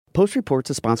Post Reports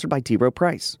is sponsored by T. Rowe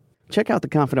Price. Check out The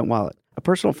Confident Wallet, a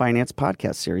personal finance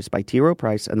podcast series by T. Rowe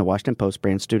Price and the Washington Post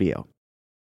brand studio.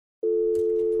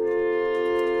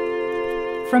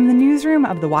 From the newsroom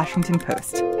of the Washington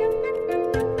Post.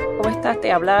 ¿Cómo estás? Te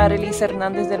habla Arelisa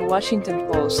Hernández del Washington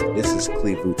Post. This is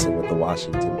Cleve Wootson with the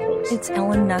Washington Post. It's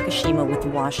Ellen Nakashima with the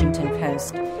Washington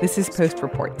Post. This is Post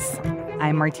Reports.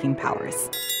 I'm Martine Powers.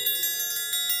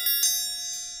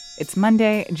 It's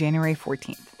Monday, January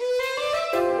 14th.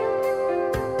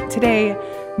 Today,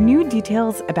 new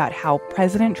details about how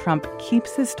President Trump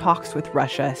keeps his talks with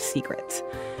Russia secret,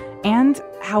 and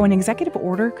how an executive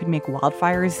order could make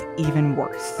wildfires even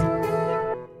worse.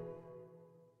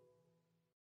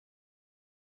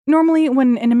 Normally,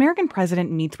 when an American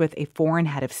president meets with a foreign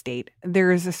head of state,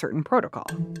 there's a certain protocol.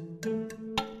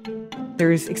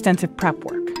 There's extensive prep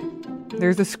work.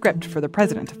 There's a script for the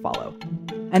president to follow.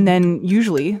 And then,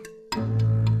 usually,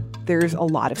 there's a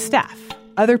lot of staff.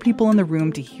 Other people in the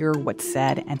room to hear what's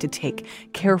said and to take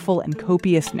careful and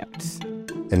copious notes.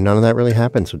 And none of that really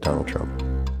happens with Donald Trump.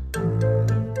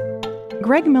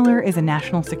 Greg Miller is a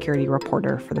national security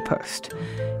reporter for The Post.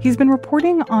 He's been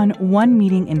reporting on one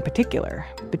meeting in particular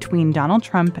between Donald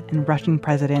Trump and Russian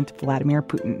President Vladimir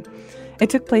Putin. It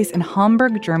took place in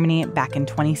Hamburg, Germany, back in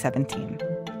 2017.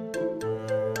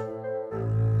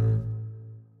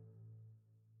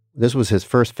 This was his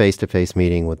first face-to-face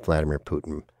meeting with Vladimir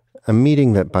Putin. A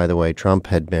meeting that, by the way, Trump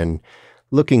had been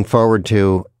looking forward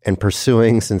to and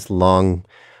pursuing since long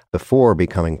before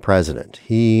becoming president.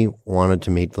 He wanted to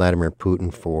meet Vladimir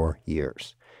Putin for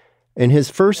years. In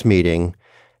his first meeting,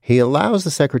 he allows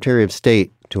the Secretary of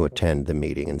State to attend the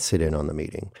meeting and sit in on the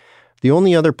meeting. The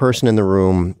only other person in the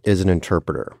room is an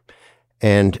interpreter.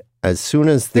 And as soon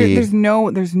as there's no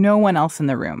one else in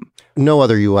the room. No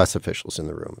other U.S. officials in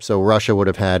the room. So Russia would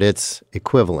have had its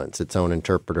equivalents, its own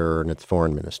interpreter and its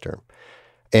foreign minister.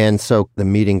 And so the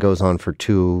meeting goes on for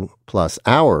 2+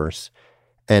 hours.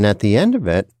 And at the end of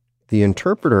it, the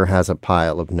interpreter has a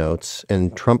pile of notes.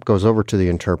 And Trump goes over to the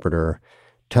interpreter,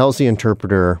 tells the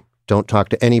interpreter, don't talk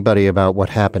to anybody about what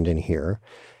happened in here,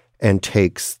 and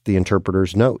takes the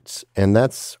interpreter's notes. And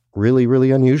that's really,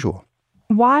 really unusual.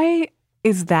 Why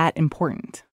is that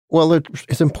important? Well,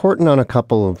 it's important on a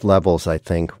couple of levels, I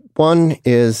think. One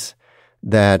is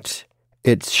that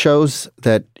it shows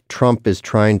that Trump is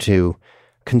trying to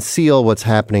conceal what's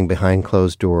happening behind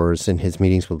closed doors in his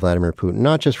meetings with Vladimir Putin,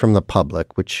 not just from the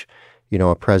public, which,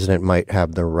 a president might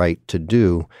have the right to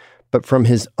do, but from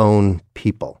his own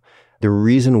people. The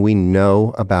reason we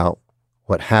know about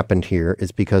what happened here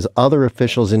is because other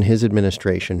officials in his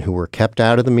administration who were kept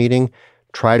out of the meeting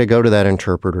try to go to that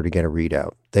interpreter to get a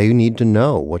readout. They need to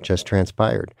know what just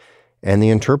transpired. And the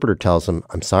interpreter tells them,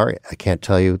 I'm sorry, I can't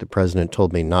tell you. The president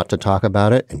told me not to talk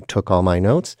about it and took all my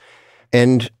notes.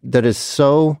 And that is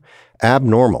so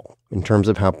abnormal in terms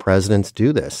of how presidents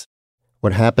do this.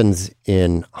 What happens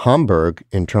in Hamburg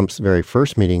in Trump's very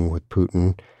first meeting with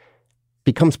Putin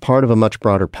becomes part of a much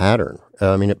broader pattern.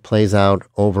 It plays out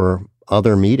over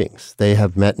other meetings. They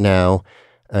have met now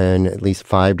in at least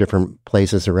 5 different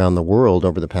places around the world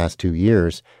over the past 2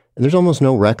 years. And there's almost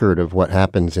no record of what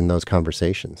happens in those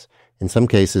conversations. In some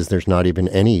cases, there's not even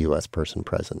any U.S. person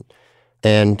present.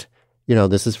 And,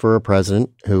 this is for a president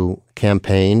who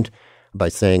campaigned by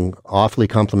saying awfully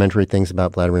complimentary things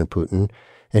about Vladimir Putin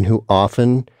and who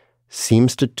often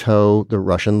seems to toe the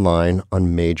Russian line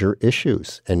on major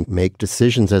issues and make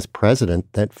decisions as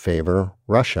president that favor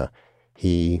Russia.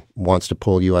 He wants to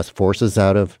pull U.S. forces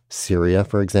out of Syria,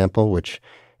 for example, which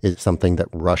is something that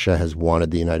Russia has wanted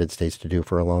the United States to do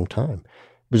for a long time.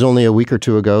 It was only a week or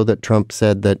two ago that Trump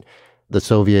said that the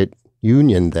Soviet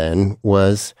Union then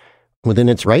was within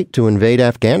its right to invade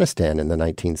Afghanistan in the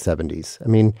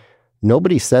 1970s.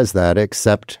 Nobody says that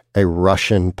except a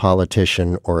Russian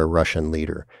politician or a Russian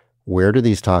leader. Where do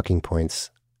these talking points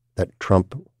that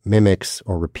Trump mimics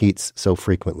or repeats so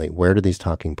frequently, where do these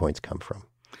talking points come from?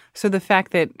 So the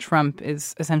fact that Trump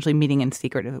is essentially meeting in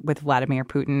secret with Vladimir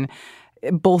Putin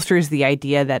bolsters the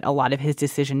idea that a lot of his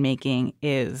decision-making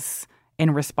is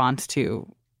in response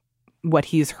to what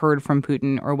he's heard from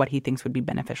Putin or what he thinks would be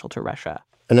beneficial to Russia.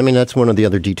 And that's one of the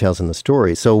other details in the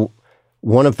story. So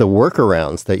one of the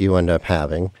workarounds that you end up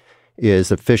having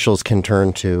is officials can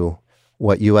turn to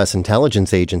what U.S.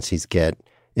 intelligence agencies get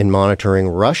in monitoring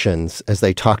Russians as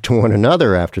they talk to one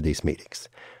another after these meetings.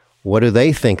 What do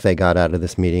they think they got out of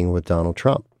this meeting with Donald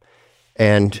Trump?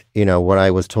 And, what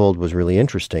I was told was really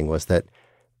interesting was that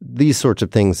these sorts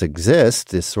of things exist,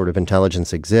 this sort of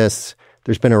intelligence exists.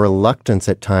 There's been a reluctance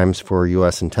at times for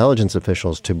U.S. intelligence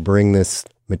officials to bring this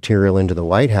material into the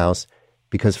White House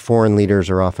because foreign leaders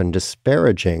are often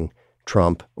disparaging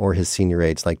Trump or his senior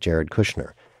aides like Jared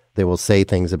Kushner. They will say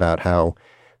things about how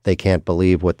they can't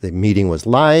believe what the meeting was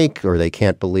like, or they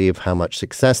can't believe how much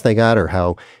success they got, or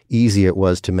how easy it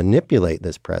was to manipulate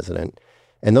this president.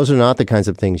 And those are not the kinds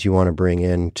of things you want to bring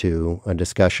into a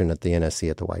discussion at the NSC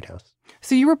at the White House.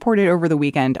 So you reported over the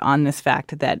weekend on this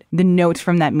fact that the notes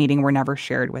from that meeting were never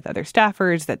shared with other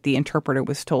staffers, that the interpreter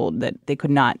was told that they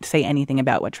could not say anything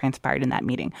about what transpired in that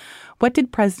meeting. What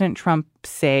did President Trump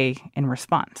say in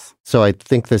response? So I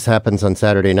think this happens on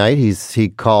Saturday night. He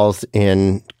calls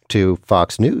in to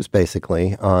Fox News,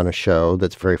 basically, on a show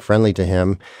that's very friendly to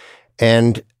him,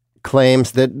 and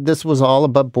claims that this was all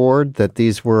above board, that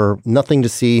these were nothing to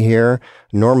see here.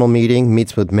 Normal meeting,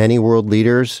 meets with many world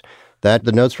leaders, that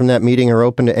the notes from that meeting are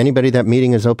open to anybody. That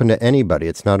meeting is open to anybody.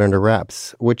 It's not under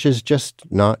wraps, which is just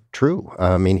not true.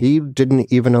 I mean, he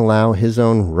didn't even allow his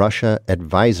own Russia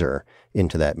advisor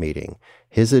into that meeting.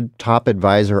 His top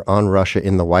advisor on Russia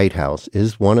in the White House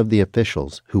is one of the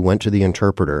officials who went to the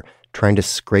interpreter trying to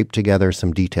scrape together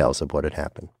some details of what had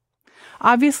happened.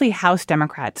 Obviously, House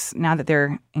Democrats, now that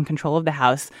they're in control of the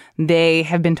House, they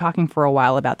have been talking for a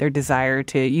while about their desire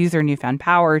to use their newfound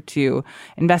power to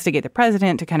investigate the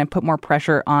president, to kind of put more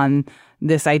pressure on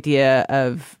this idea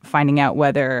of finding out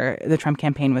whether the Trump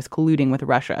campaign was colluding with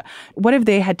Russia. What have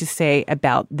they had to say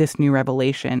about this new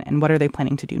revelation, and what are they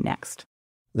planning to do next?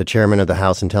 The chairman of the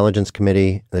House Intelligence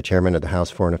Committee, the chairman of the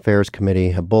House Foreign Affairs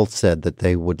Committee have both said that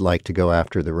they would like to go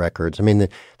after the records. I mean, the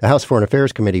House Foreign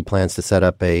Affairs Committee plans to set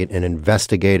up an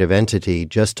investigative entity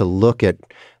just to look at,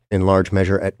 in large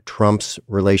measure, at Trump's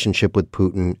relationship with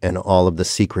Putin and all of the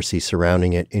secrecy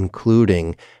surrounding it,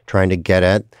 including trying to get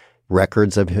at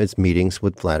records of his meetings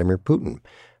with Vladimir Putin.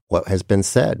 What has been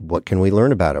said? What can we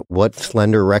learn about it? What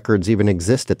slender records even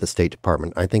exist at the State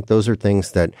Department? I think those are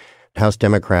things that House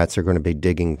Democrats are going to be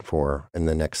digging for in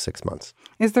the next 6 months.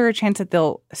 Is there a chance that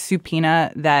they'll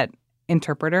subpoena that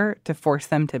interpreter to force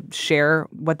them to share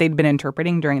what they'd been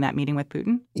interpreting during that meeting with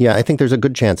Putin? Yeah, I think there's a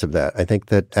good chance of that. I think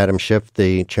that Adam Schiff,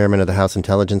 the chairman of the House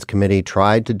Intelligence Committee,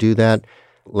 tried to do that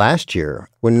last year.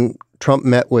 When Trump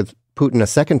met with Putin a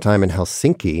second time in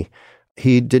Helsinki,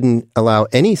 he didn't allow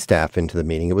any staff into the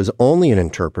meeting. It was only an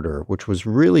interpreter, which was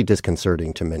really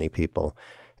disconcerting to many people.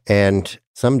 And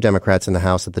some Democrats in the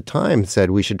House at the time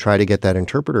said we should try to get that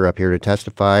interpreter up here to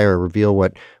testify or reveal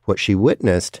what she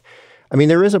witnessed. I mean,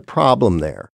 there is a problem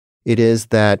there. It is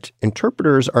that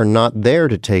interpreters are not there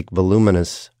to take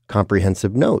voluminous,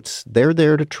 comprehensive notes. They're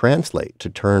there to translate, to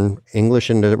turn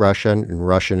English into Russian and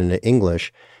Russian into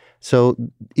English. So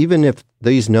even if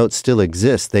these notes still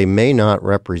exist, they may not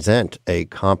represent a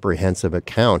comprehensive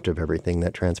account of everything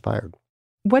that transpired.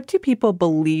 What do people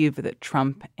believe that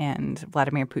Trump and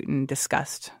Vladimir Putin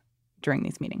discussed during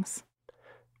these meetings?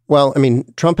 Well, I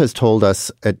mean, Trump has told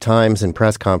us at times in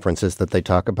press conferences that they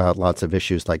talk about lots of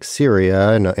issues like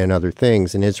Syria and other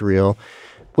things in Israel,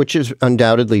 which is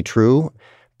undoubtedly true.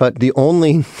 But the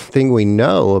only thing we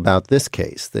know about this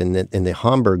case in the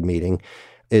Hamburg meeting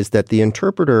is that the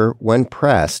interpreter, when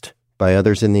pressed by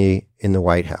others in the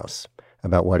White House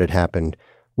about what had happened,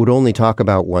 would only talk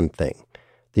about one thing.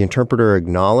 The interpreter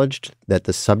acknowledged that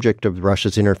the subject of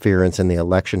Russia's interference in the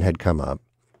election had come up,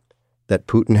 that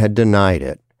Putin had denied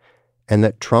it, and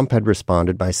that Trump had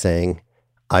responded by saying,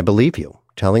 I believe you,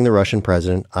 telling the Russian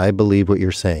president, I believe what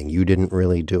you're saying. You didn't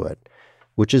really do it,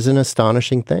 which is an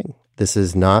astonishing thing. This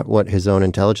is not what his own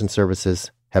intelligence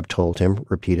services have told him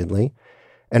repeatedly.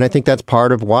 And I think that's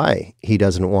part of why he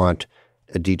doesn't want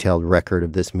a detailed record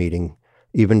of this meeting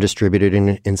even distributed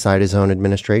inside his own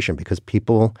administration, because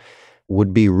people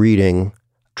would be reading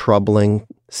troubling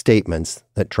statements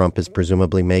that Trump is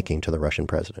presumably making to the Russian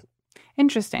president.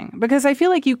 Interesting, because I feel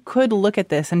like you could look at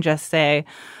this and just say,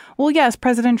 well, yes,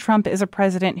 President Trump is a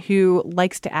president who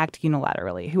likes to act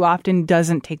unilaterally, who often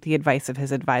doesn't take the advice of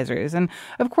his advisors. And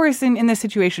of course, in this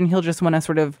situation, he'll just want to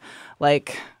sort of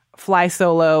like fly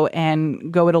solo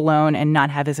and go it alone and not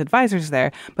have his advisors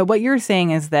there. But what you're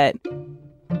saying is that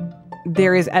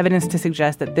there is evidence to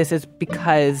suggest that this is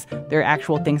because there are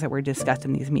actual things that were discussed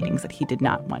in these meetings that he did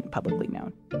not want publicly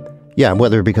known. Yeah,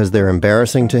 whether because they're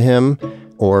embarrassing to him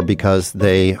or because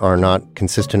they are not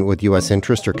consistent with U.S.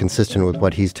 interest or consistent with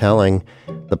what he's telling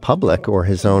the public or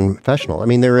his own professional. I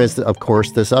mean, there is, of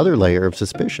course, this other layer of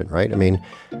suspicion, right? I mean,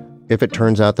 if it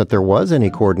turns out that there was any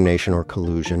coordination or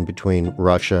collusion between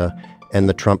Russia and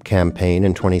the Trump campaign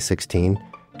in 2016,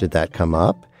 did that come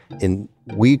up?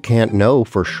 We can't know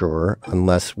for sure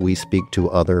unless we speak to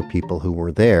other people who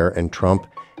were there, and Trump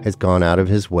has gone out of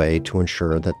his way to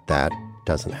ensure that that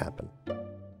doesn't happen.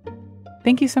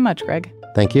 Thank you so much, Greg.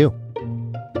 Thank you.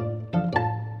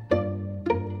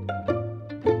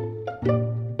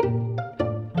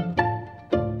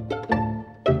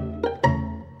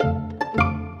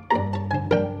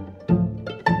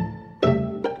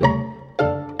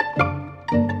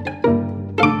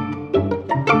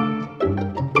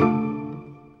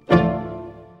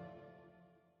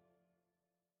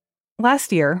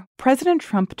 Last year, President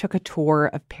Trump took a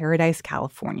tour of Paradise,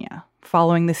 California,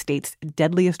 following the state's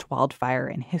deadliest wildfire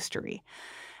in history.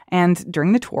 And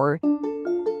during the tour,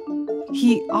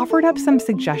 he offered up some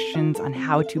suggestions on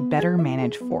how to better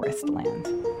manage forest land.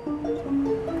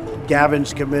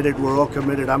 Gavin's committed, we're all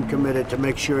committed, I'm committed to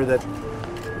make sure that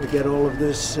we get all of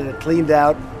this cleaned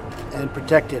out and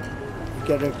protected. We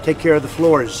got to take care of the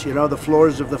floors, the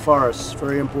floors of the forests,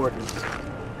 very important.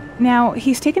 Now,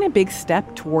 he's taken a big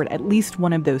step toward at least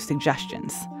one of those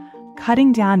suggestions,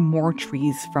 cutting down more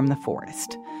trees from the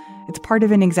forest. It's part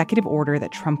of an executive order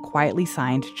that Trump quietly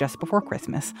signed just before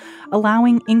Christmas,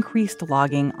 allowing increased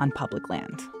logging on public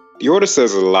land. The order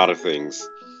says a lot of things.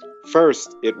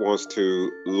 First, it wants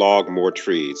to log more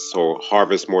trees, so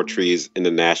harvest more trees in the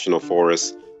national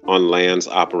forest on lands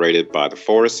operated by the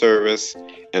Forest Service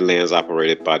and lands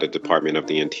operated by the Department of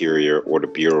the Interior or the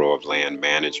Bureau of Land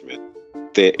Management.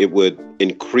 That it would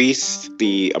increase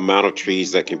the amount of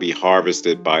trees that can be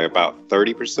harvested by about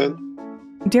 30%.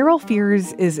 Daryl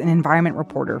Fears is an environment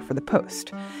reporter for The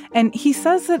Post, and he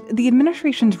says that the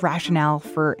administration's rationale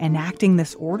for enacting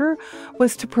this order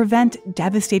was to prevent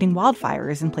devastating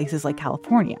wildfires in places like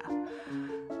California.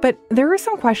 But there are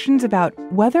some questions about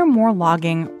whether more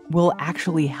logging will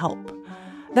actually help.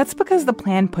 That's because the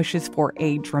plan pushes for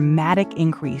a dramatic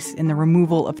increase in the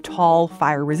removal of tall,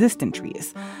 fire-resistant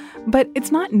trees. But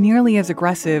it's not nearly as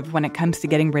aggressive when it comes to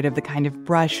getting rid of the kind of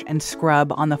brush and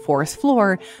scrub on the forest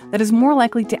floor that is more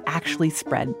likely to actually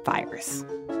spread fires.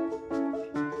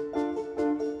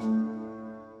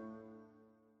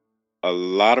 A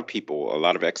lot of people, a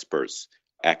lot of experts,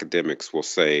 academics will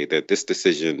say that this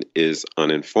decision is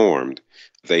uninformed.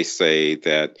 They say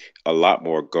that a lot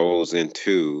more goes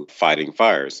into fighting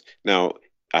fires. Now,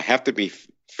 I have to be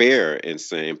fair in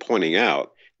pointing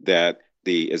out that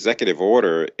the executive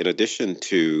order, in addition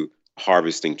to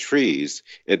harvesting trees,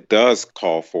 it does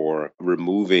call for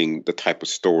removing the type of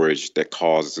storage that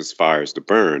causes fires to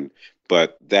burn.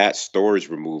 But that storage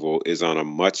removal is on a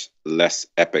much less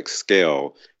epic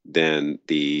scale than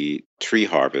the tree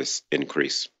harvest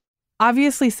increase.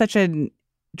 Obviously, such a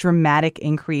dramatic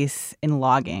increase in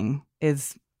logging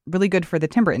is really good for the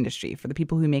timber industry, for the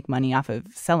people who make money off of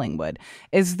selling wood.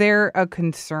 Is there a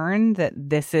concern that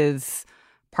this is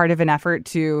part of an effort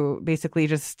to basically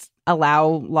just allow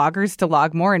loggers to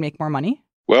log more and make more money?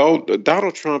 Well,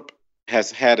 Donald Trump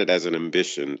has had it as an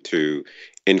ambition to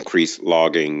increase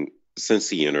logging since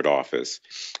he entered office.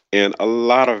 And a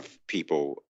lot of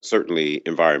people, certainly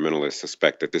environmentalists,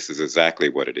 suspect that this is exactly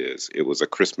what it is. It was a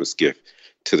Christmas gift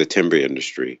to the timber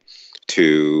industry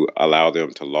to allow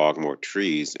them to log more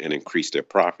trees and increase their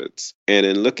profits. And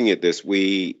in looking at this,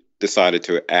 we decided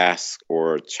to ask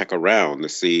or check around to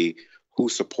see who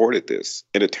supported this.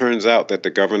 And it turns out that the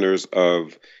governors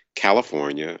of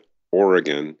California,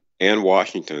 Oregon, and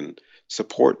Washington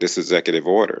support this executive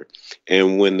order.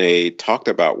 And when they talked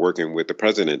about working with the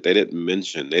president, they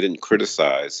didn't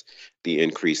criticize the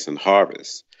increase in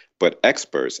harvest. But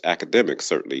experts, academics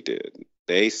certainly did.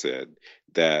 They said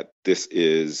that this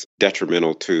is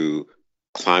detrimental to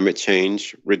climate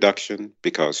change reduction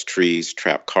because trees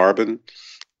trap carbon,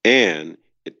 and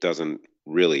it doesn't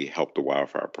really help the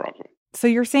wildfire problem. So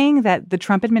you're saying that the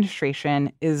Trump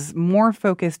administration is more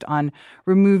focused on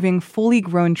removing fully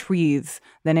grown trees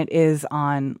than it is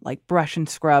on brush and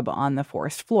scrub on the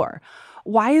forest floor.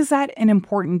 Why is that an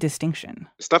important distinction?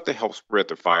 Stuff that helps spread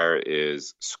the fire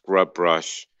is scrub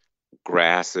brush,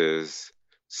 grasses,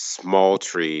 small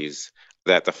trees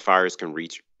that the fires can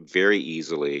reach very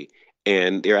easily.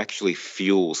 And they're actually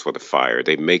fuels for the fire.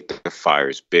 They make the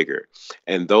fires bigger.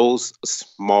 And those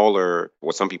smaller,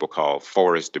 what some people call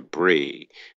forest debris,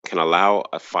 can allow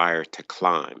a fire to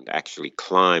actually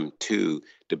climb to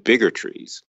the bigger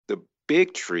trees. The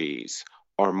big trees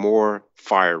are more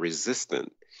fire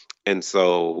resistant. And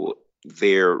so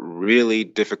they're really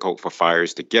difficult for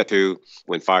fires to get to.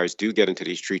 When fires do get into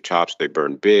these tree tops, they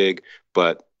burn big,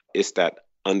 but it's that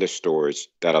understorage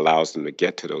that allows them to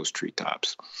get to those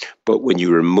treetops. But when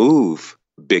you remove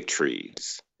big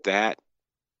trees, that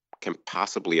can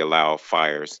possibly allow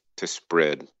fires to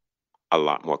spread a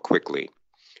lot more quickly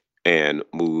and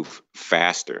move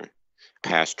faster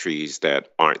past trees that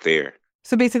aren't there.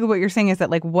 So basically what you're saying is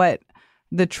that what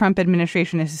the Trump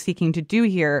administration is seeking to do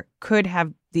here could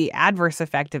have the adverse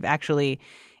effect of actually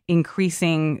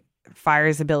increasing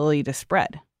fire's ability to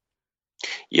spread.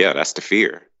 Yeah, that's the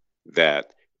fear. That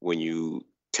when you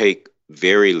take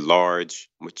very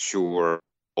large, mature,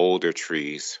 older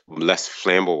trees, less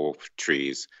flammable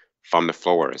trees from the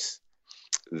forest,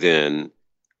 then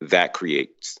that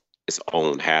creates its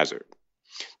own hazard.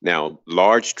 Now,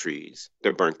 large trees,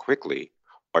 they burn quickly,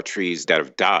 are trees that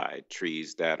have died,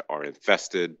 trees that are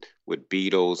infested with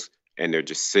beetles, and they're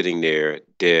just sitting there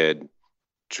dead,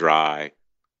 dry,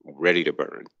 ready to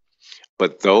burn.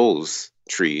 But those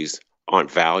trees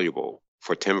aren't valuable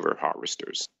for timber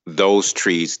harvesters. Those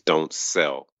trees don't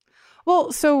sell.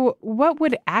 Well, so what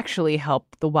would actually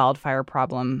help the wildfire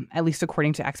problem, at least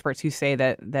according to experts who say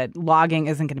that logging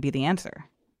isn't going to be the answer?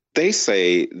 They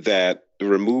say that the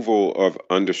removal of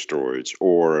understorage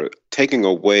or taking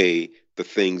away the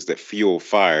things that fuel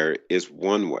fire is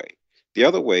one way. The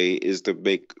other way is to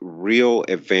make real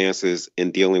advances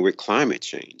in dealing with climate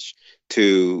change,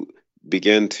 to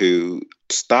begin to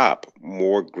stop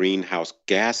more greenhouse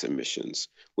gas emissions,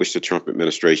 which the Trump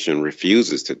administration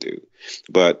refuses to do.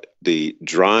 But the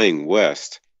drying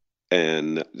West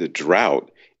and the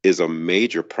drought is a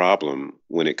major problem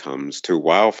when it comes to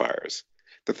wildfires.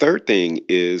 The third thing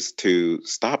is to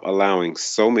stop allowing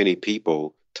so many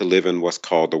people to live in what's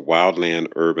called the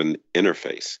wildland-urban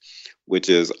interface, which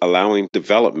is allowing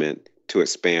development to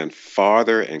expand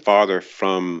farther and farther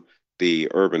from the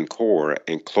urban core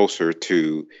and closer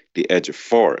to the edge of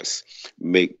forests,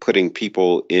 putting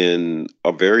people in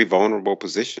a very vulnerable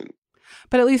position.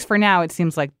 But at least for now, it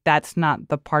seems like that's not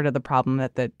the part of the problem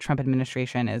that the Trump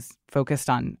administration is focused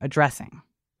on addressing.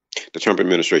 The Trump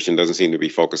administration doesn't seem to be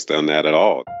focused on that at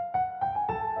all.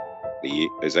 The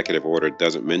executive order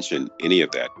doesn't mention any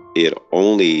of that. It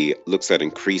only looks at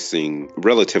increasing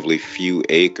relatively few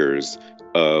acres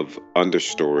of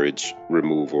understorage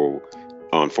removal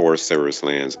on Forest Service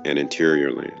lands and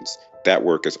interior lands. That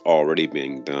work is already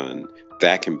being done.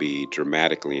 That can be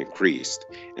dramatically increased.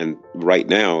 And right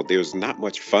now, there's not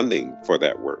much funding for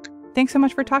that work. Thanks so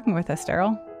much for talking with us,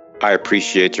 Daryl. I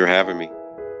appreciate your having me.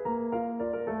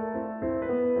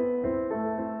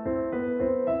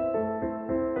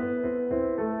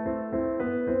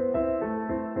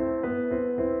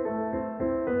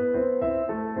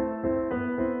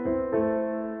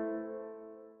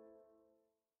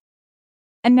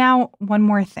 And now, one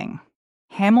more thing.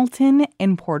 Hamilton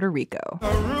in Puerto Rico.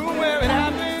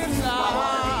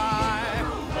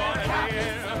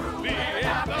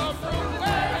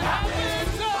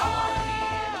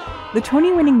 The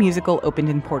Tony-winning musical opened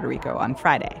in Puerto Rico on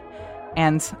Friday.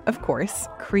 And, of course,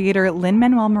 creator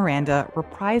Lin-Manuel Miranda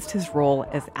reprised his role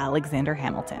as Alexander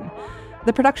Hamilton.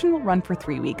 The production will run for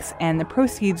 3 weeks, and the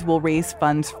proceeds will raise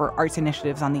funds for arts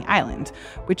initiatives on the island,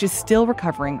 which is still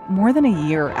recovering more than a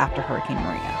year after Hurricane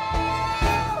Maria.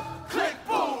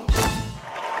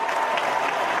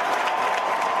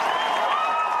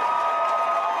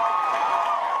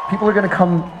 People are going to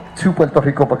come to Puerto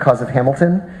Rico because of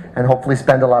Hamilton and hopefully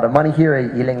spend a lot of money here,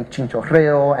 eating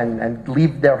chinchorreo, and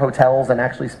leave their hotels and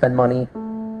actually spend money.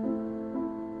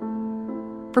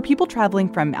 For people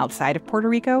traveling from outside of Puerto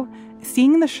Rico,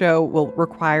 seeing the show will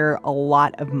require a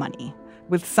lot of money,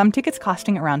 with some tickets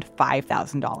costing around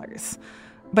 $5,000.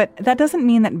 But that doesn't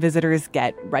mean that visitors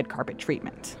get red carpet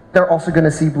treatment. They're also going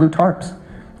to see blue tarps.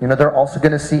 They're also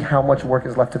going to see how much work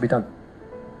is left to be done.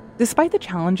 Despite the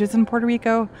challenges in Puerto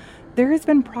Rico, there has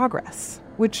been progress,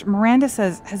 which Miranda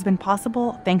says has been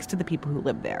possible thanks to the people who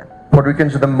live there. Puerto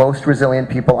Ricans are the most resilient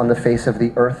people on the face of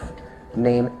the earth.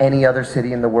 Name any other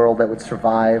city in the world that would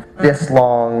survive this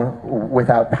long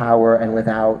without power and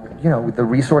without, the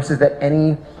resources that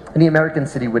any American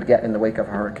city would get in the wake of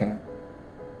a hurricane.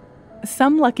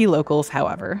 Some lucky locals,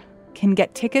 however, can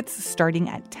get tickets starting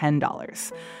at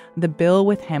 $10, the bill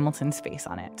with Hamilton's face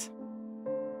on it.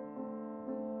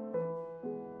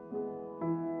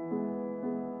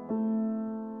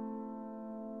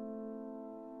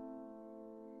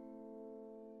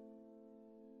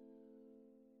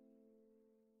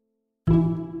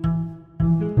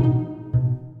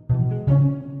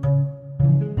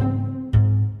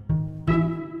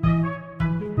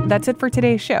 That's it for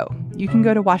today's show. You can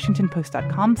go to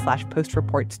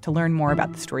WashingtonPost.com/postreports to learn more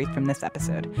about the stories from this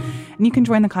episode. And you can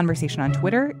join the conversation on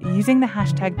Twitter using the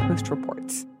hashtag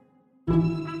 #postreports.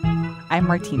 I'm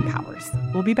Martine Powers.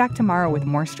 We'll be back tomorrow with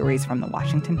more stories from the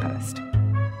Washington Post.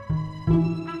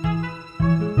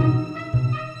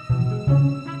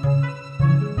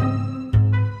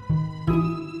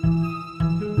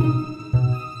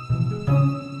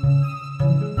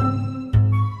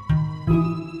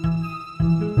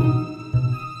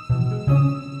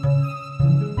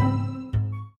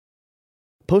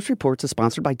 Post Reports is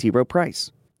sponsored by T. Rowe Price.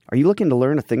 Are you looking to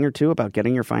learn a thing or two about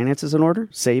getting your finances in order,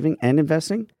 saving, and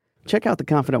investing? Check out The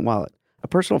Confident Wallet, a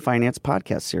personal finance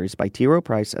podcast series by T. Rowe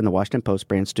Price and the Washington Post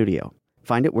brand studio.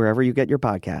 Find it wherever you get your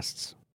podcasts.